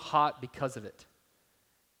too hot because of it.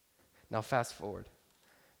 Now fast forward.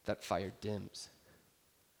 That fire dims.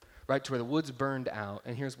 Right to where the wood's burned out,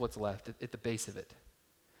 and here's what's left at the base of it.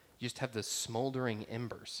 You just have the smoldering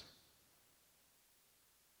embers.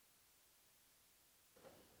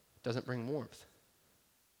 Doesn't bring warmth.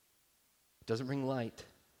 Doesn't bring light.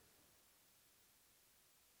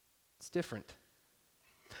 It's different.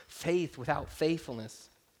 Faith without faithfulness,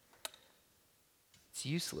 it's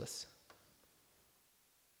useless.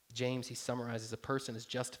 James, he summarizes a person is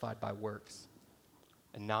justified by works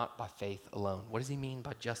and not by faith alone. What does he mean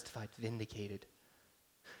by justified, vindicated?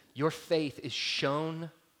 Your faith is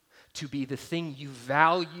shown to be the thing you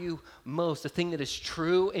value most, the thing that is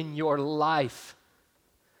true in your life.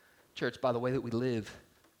 Church, by the way that we live.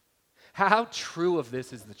 How true of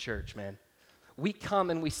this is the church, man? We come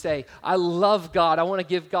and we say, I love God. I want to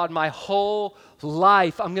give God my whole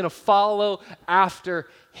life. I'm going to follow after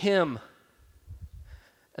him.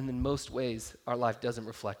 And in most ways, our life doesn't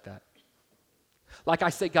reflect that. Like I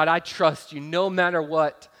say, God, I trust you no matter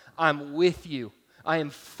what. I'm with you. I am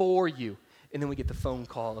for you. And then we get the phone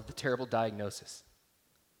call of the terrible diagnosis.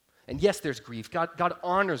 And yes, there's grief. God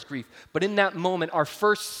honors grief. But in that moment, our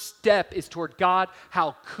first step is toward God.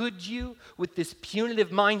 How could you with this punitive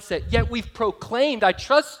mindset? Yet we've proclaimed, I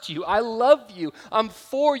trust you. I love you. I'm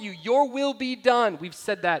for you. Your will be done. We've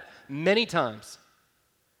said that many times.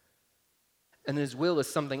 And his will is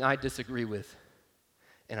something I disagree with.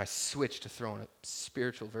 And I switch to throwing a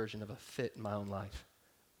spiritual version of a fit in my own life.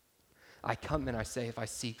 I come and I say, if I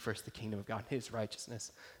seek first the kingdom of God and his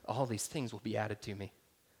righteousness, all these things will be added to me.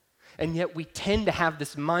 And yet we tend to have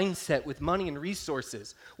this mindset with money and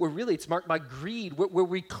resources where really it's marked by greed, where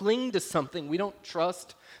we cling to something. We don't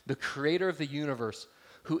trust the creator of the universe,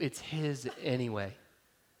 who it's his anyway,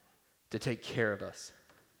 to take care of us.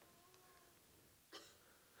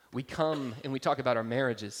 We come and we talk about our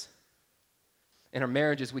marriages. In our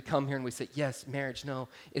marriages, we come here and we say, yes, marriage, no,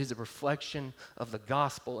 it is a reflection of the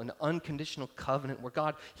gospel, an unconditional covenant where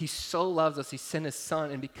God, he so loves us, he sent his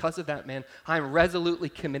son, and because of that, man, I'm resolutely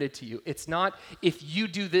committed to you. It's not, if you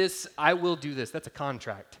do this, I will do this. That's a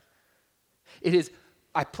contract. It is,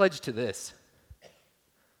 I pledge to this.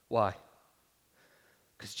 Why?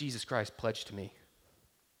 Because Jesus Christ pledged to me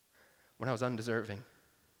when I was undeserving,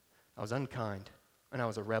 I was unkind, and I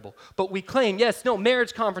was a rebel. But we claim, yes, no,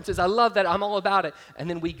 marriage conferences, I love that, I'm all about it. And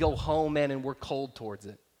then we go home, man, and we're cold towards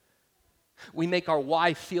it. We make our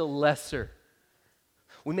wife feel lesser.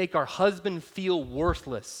 We make our husband feel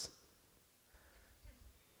worthless.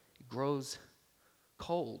 It grows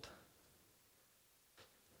cold.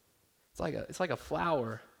 It's like a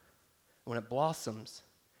flower when it blossoms,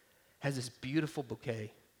 has this beautiful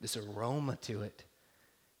bouquet, this aroma to it.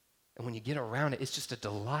 And when you get around it, it's just a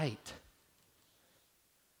delight.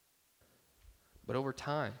 But over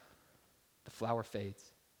time, the flower fades,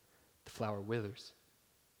 the flower withers.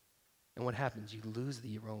 And what happens? You lose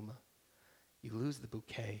the aroma. You lose the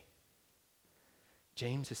bouquet.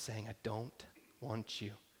 James is saying, I don't want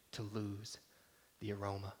you to lose the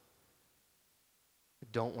aroma. I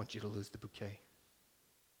don't want you to lose the bouquet.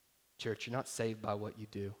 Church, you're not saved by what you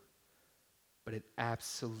do, but it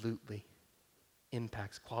absolutely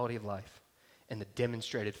impacts quality of life and the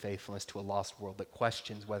demonstrated faithfulness to a lost world that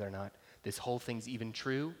questions whether or not this whole thing's even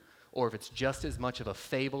true, or if it's just as much of a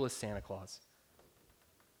fable as Santa Claus.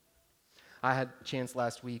 I had a chance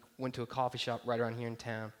last week, went to a coffee shop right around here in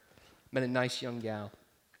town, met a nice young gal,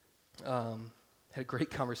 had a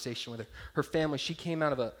great conversation with her. Her family, she came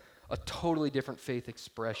out of a totally different faith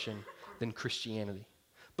expression than Christianity.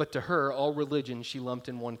 But to her, all religion she lumped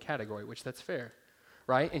in one category, which that's fair,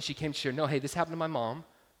 right? And she came to share, no, hey, this happened to my mom.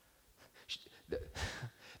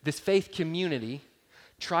 This faith community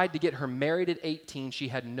tried to get her married at 18. She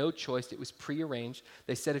had no choice. It was prearranged.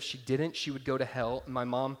 They said if she didn't, she would go to hell. And my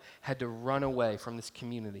mom had to run away from this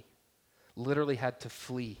community, literally had to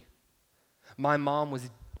flee. My mom was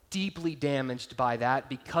deeply damaged by that.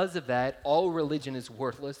 Because of that, all religion is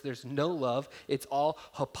worthless. There's no love. It's all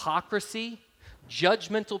hypocrisy,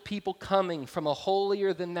 judgmental people coming from a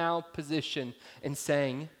holier-than-thou position and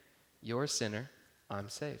saying, you're a sinner, I'm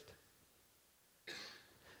saved.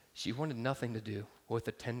 She wanted nothing to do with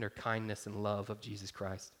the tender kindness and love of Jesus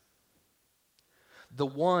Christ. the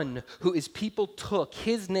one who his people took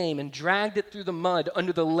his name and dragged it through the mud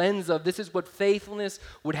under the lens of this is what faithfulness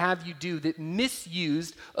would have you do, that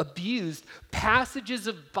misused, abused passages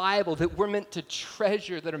of Bible that we're meant to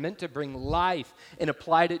treasure, that are meant to bring life, and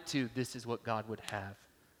applied it to this is what God would have.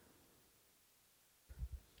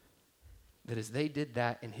 That as they did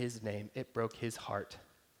that in his name, it broke his heart.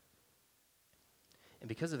 And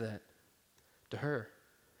because of that, to her,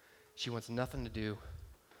 she wants nothing to do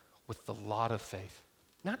with the lot of faith.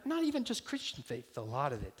 Not even just Christian faith, the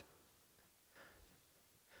lot of it.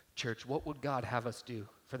 Church, what would God have us do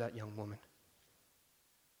for that young woman?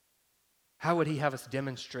 How would he have us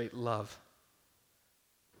demonstrate love?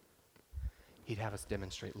 He'd have us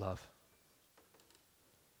demonstrate love.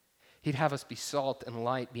 He'd have us be salt and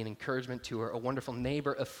light, be an encouragement to her, a wonderful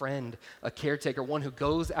neighbor, a friend, a caretaker, one who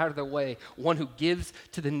goes out of their way, one who gives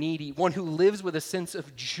to the needy, one who lives with a sense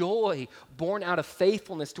of joy born out of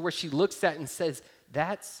faithfulness to where she looks at and says,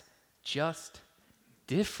 that's just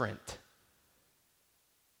different.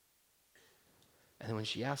 And then when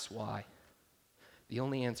she asks why, the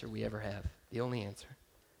only answer we ever have, the only answer,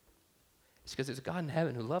 is because there's a God in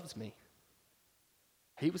heaven who loves me.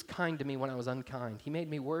 He was kind to me when I was unkind. He made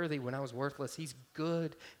me worthy when I was worthless. He's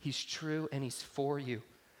good, he's true, and he's for you.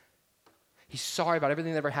 He's sorry about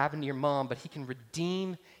everything that ever happened to your mom, but he can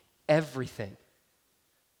redeem everything.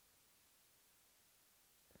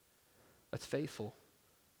 That's faithful.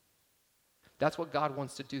 That's what God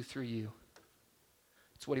wants to do through you.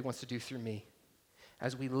 It's what he wants to do through me.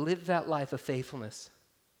 As we live that life of faithfulness,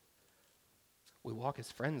 we walk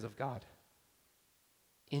as friends of God.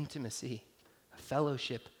 Intimacy. A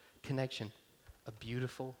fellowship, connection, a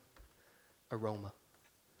beautiful aroma.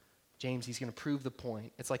 James, he's going to prove the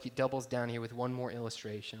point. It's like he doubles down here with one more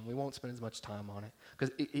illustration. We won't spend as much time on it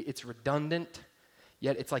because it's redundant,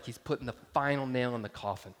 yet it's like he's putting the final nail in the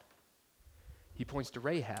coffin. He points to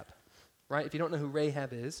Rahab, right? If you don't know who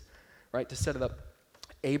Rahab is, right, to set it up,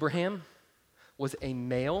 Abraham was a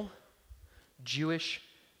male Jewish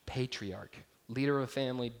patriarch, leader of a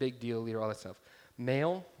family, big deal, leader, all that stuff.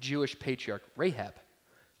 Male Jewish patriarch. Rahab,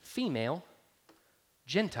 female,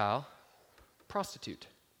 Gentile, prostitute.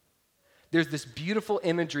 There's this beautiful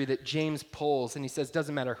imagery that James pulls, and he says,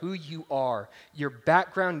 doesn't matter who you are, your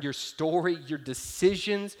background, your story, your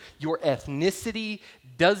decisions, your ethnicity,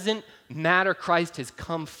 doesn't matter. Christ has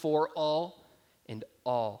come for all, and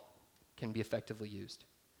all can be effectively used.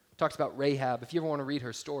 Talks about Rahab. If you ever want to read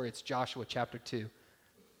her story, it's Joshua chapter 2.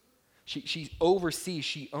 She oversees,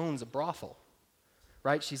 she owns a brothel.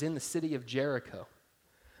 Right? She's in the city of Jericho.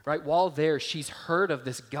 Right? While there, she's heard of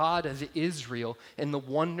this God of Israel and the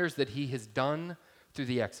wonders that he has done through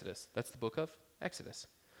the Exodus. That's the book of Exodus.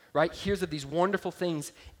 Right? Hears of these wonderful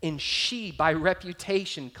things, and she, by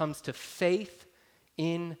reputation, comes to faith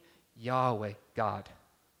in Yahweh, God.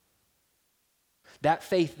 That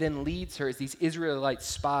faith then leads her as these Israelite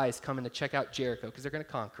spies come in to check out Jericho, because they're going to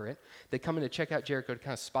conquer it. They come in to check out Jericho to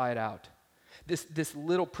kind of spy it out. This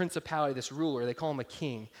little principality, this ruler, they call him a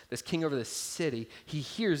king, this king over the city, he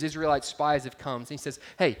hears Israelite spies have come, and he says,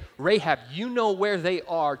 hey, Rahab, you know where they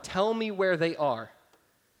are. Tell me where they are.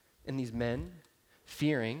 And these men,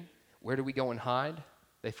 fearing, where do we go and hide?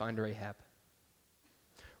 They find Rahab.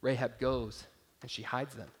 Rahab goes, and she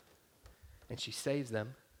hides them, and she saves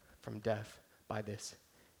them from death by this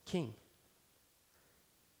king.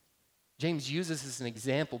 James uses this as an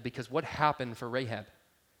example because what happened for Rahab?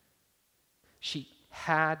 She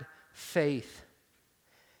had faith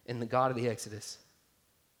in the God of the Exodus.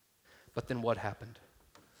 But then what happened?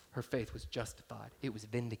 Her faith was justified. It was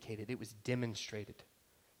vindicated. It was demonstrated,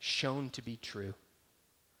 shown to be true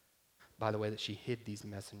by the way that she hid these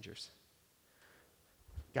messengers.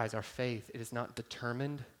 Guys, our faith, it is not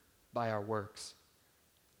determined by our works,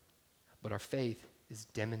 but our faith is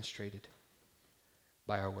demonstrated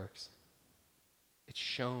by our works. It's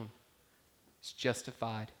shown. It's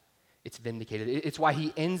justified. It's vindicated. It's why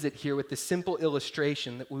he ends it here with this simple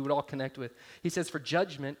illustration that we would all connect with. He says, for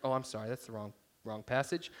judgment, that's the wrong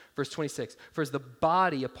passage. Verse 26, for as the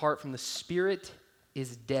body apart from the spirit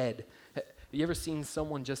is dead. Have you ever seen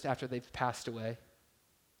someone just after they've passed away?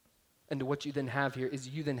 And what you then have here is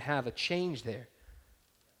you then have a change there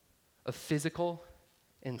of physical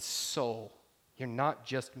and soul. You're not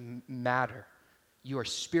just matter. You are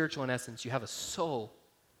spiritual in essence. You have a soul.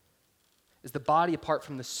 As the body apart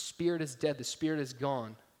from the spirit is dead, the spirit is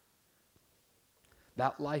gone.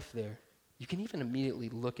 That life there, you can even immediately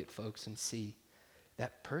look at folks and see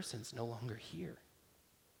that person's no longer here.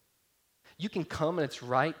 You can come and it's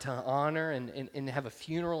right to honor and have a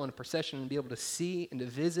funeral and a procession and be able to see and to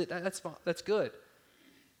visit. That's good.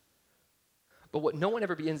 But what no one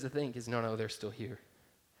ever begins to think is, no, they're still here.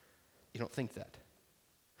 You don't think that.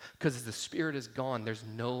 Because as the Spirit is gone, there's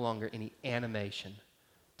no longer any animation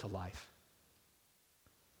to life.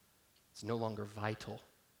 It's no longer vital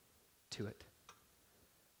to it.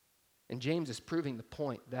 And James is proving the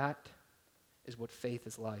point. That is what faith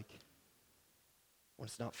is like when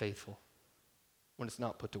it's not faithful, when it's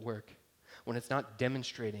not put to work, when it's not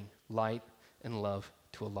demonstrating light and love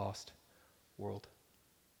to a lost world.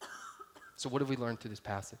 So what have we learned through this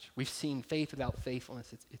passage? We've seen faith without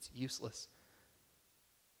faithfulness. It's useless.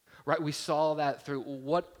 Right? We saw that through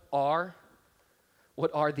what are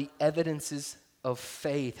the evidences of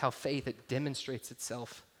faith, how faith, it demonstrates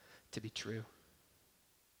itself to be true.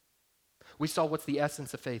 We saw what's the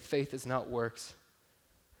essence of faith. Faith is not works,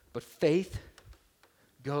 but faith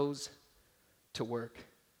goes to work.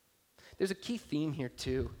 There's a key theme here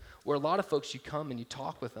too, where a lot of folks, you come and you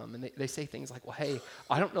talk with them and they say things like, well, hey,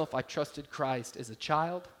 I don't know if I trusted Christ as a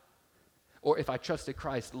child or if I trusted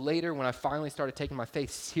Christ later when I finally started taking my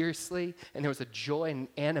faith seriously and there was a joy and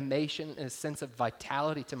animation and a sense of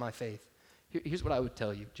vitality to my faith. Here's what I would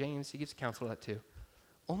tell you. James, he gives counsel to that too.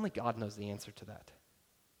 Only God knows the answer to that.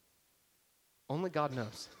 Only God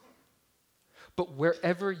knows. But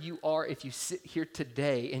wherever you are, if you sit here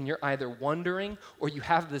today and you're either wondering or you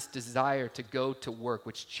have this desire to go to work,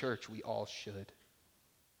 which church we all should,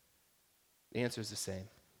 the answer is the same.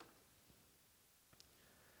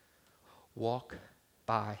 Walk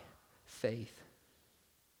by faith.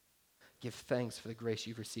 Give thanks for the grace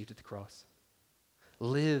you've received at the cross.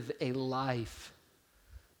 Live a life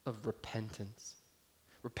of repentance.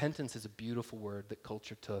 Repentance is a beautiful word that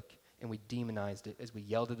culture took, and we demonized it as we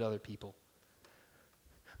yelled at other people.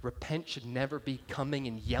 Repent should never be coming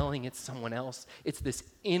and yelling at someone else. It's this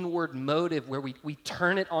inward motive where we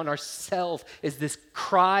turn it on ourselves as this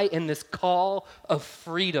cry and this call of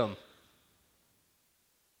freedom.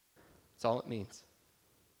 That's all it means.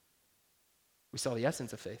 We saw the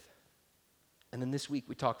essence of faith. And then this week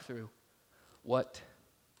we talked through what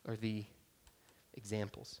are the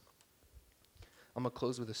examples. I'm going to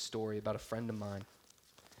close with a story about a friend of mine.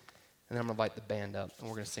 And then I'm going to invite the band up, and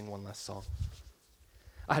we're going to sing one last song.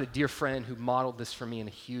 I had a dear friend who modeled this for me in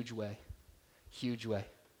a huge way. Huge way.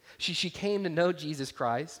 She came to know Jesus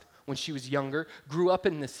Christ when she was younger, grew up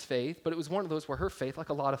in this faith, but it was one of those where her faith, like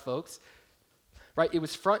a lot of folks, right, it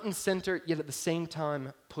was front and center, yet at the same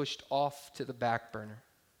time pushed off to the back burner.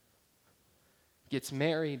 Gets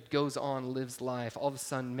married, goes on, lives life. All of a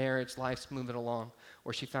sudden, marriage, life's moving along,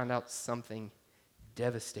 where she found out something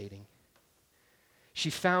devastating. She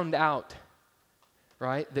found out,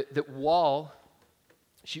 right, that while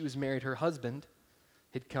she was married, her husband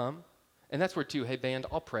had come, and that's where too, hey band,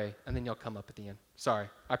 I'll pray, and then y'all come up at the end. Sorry,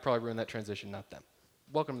 I probably ruined that transition, not them.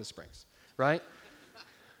 Welcome to the Springs, right?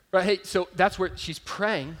 Right, hey, so that's where she's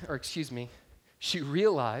praying, she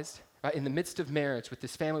realized, right, in the midst of marriage with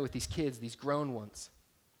this family, with these kids, these grown ones,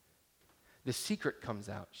 the secret comes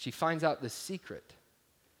out. She finds out the secret,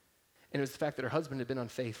 and it was the fact that her husband had been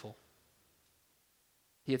unfaithful.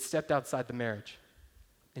 He had stepped outside the marriage.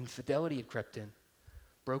 Infidelity had crept in.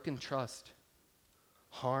 Broken trust.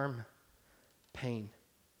 Harm. Pain.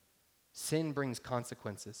 Sin brings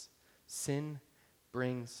consequences. Sin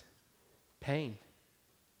brings pain.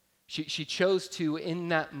 She chose to, in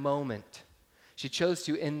that moment,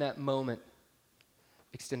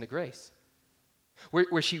 extend a grace.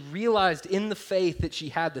 Where she realized in the faith that she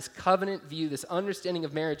had this covenant view, this understanding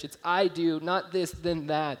of marriage. It's I do, not this, then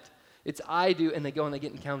that. It's I do, and they go and they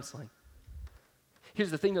get in counseling. Here's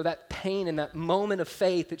the thing, though, that pain and that moment of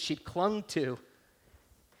faith that she'd clung to,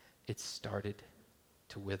 it started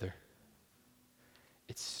to wither.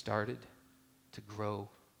 It started to grow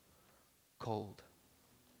cold.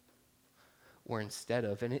 Where instead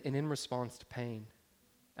of, and in response to pain,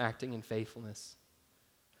 acting in faithfulness,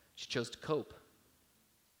 she chose to cope.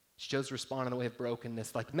 She chose to respond in the way of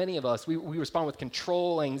brokenness. Like many of us, we respond with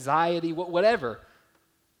control, anxiety, whatever.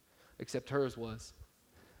 Except hers was,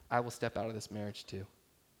 I will step out of this marriage too.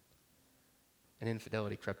 And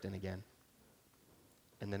infidelity crept in again.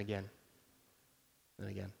 And then again. And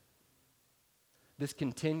again. This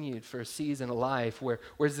continued for a season of life where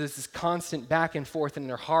there's this constant back and forth in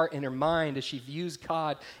her heart and her mind as she views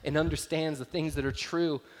God and understands the things that are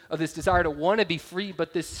true of this desire to want to be free,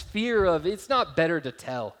 but this fear of it's not better to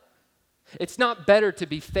tell. It's not better to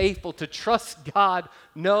be faithful, to trust God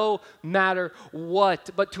no matter what,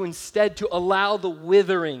 but to instead to allow the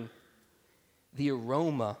withering, the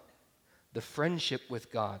aroma, the friendship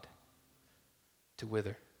with God to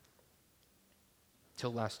wither.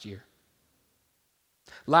 Till last year.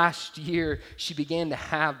 Last year, she began to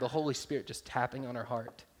have the Holy Spirit just tapping on her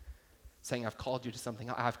heart. saying, I've called you to something.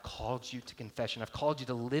 I've called you to confession. I've called you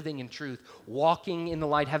to living in truth, walking in the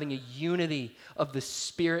light, having a unity of the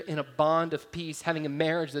Spirit in a bond of peace, having a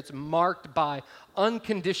marriage that's marked by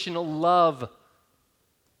unconditional love.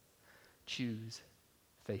 Choose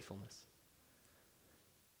faithfulness.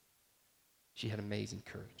 She had amazing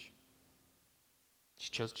courage.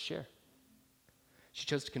 She chose to share. She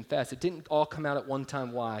chose to confess. It didn't all come out at one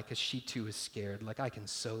time. Why? Because she too is scared. Like, I can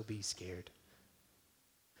so be scared.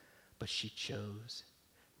 But she chose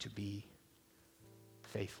to be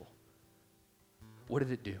faithful. What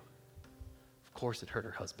did it do? Of course it hurt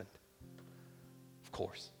her husband. Of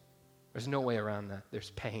course. There's no way around that. There's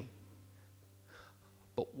pain.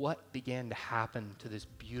 But what began to happen to this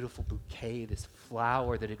beautiful bouquet, this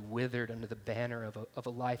flower that had withered under the banner of a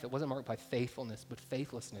life that wasn't marked by faithfulness, but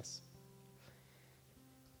faithlessness?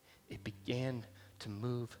 It began to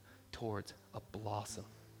move towards a blossom.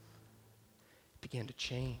 It began to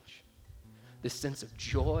change. This sense of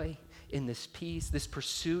joy in this peace, this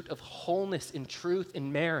pursuit of wholeness in truth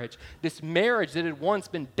in marriage, this marriage that had once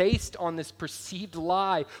been based on this perceived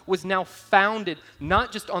lie was now founded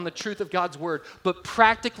not just on the truth of God's word, but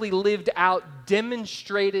practically lived out,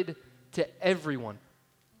 demonstrated to everyone.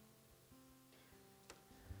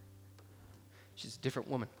 She's a different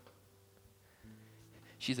woman.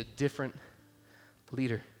 She's a different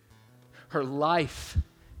leader. Her life,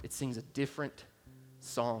 it sings a different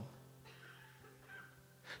song.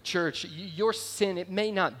 Church, your sin, it may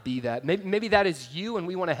not be that. Maybe that is you and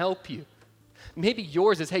we want to help you. Maybe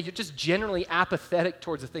yours is, hey, you're just generally apathetic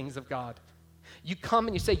towards the things of God. You come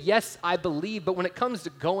and you say, yes, I believe, but when it comes to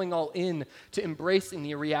going all in, to embracing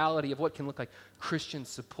the reality of what can look like Christian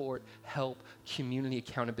support, help, community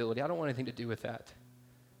accountability, I don't want anything to do with that.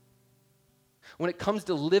 When it comes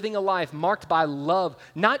to living a life marked by love,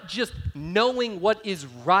 not just knowing what is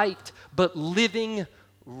right, but living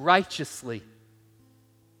righteously.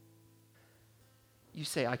 You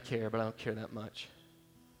say, I care, but I don't care that much.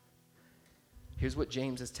 Here's what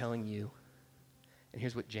James is telling you, and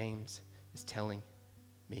here's what James is telling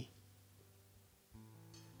me.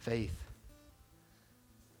 Faith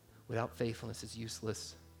without faithfulness is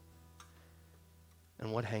useless.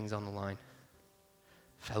 And what hangs on the line?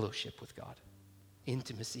 Fellowship with God.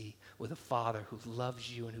 Intimacy with a Father who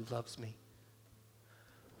loves you and who loves me.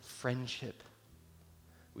 Friendship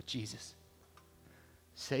with Jesus,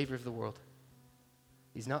 Savior of the world.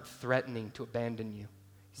 He's not threatening to abandon you.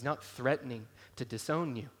 He's not threatening to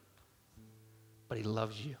disown you. But he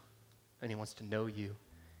loves you, and he wants to know you,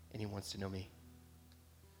 and he wants to know me.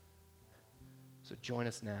 So join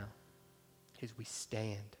us now as we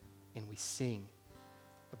stand and we sing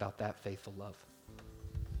about that faithful love.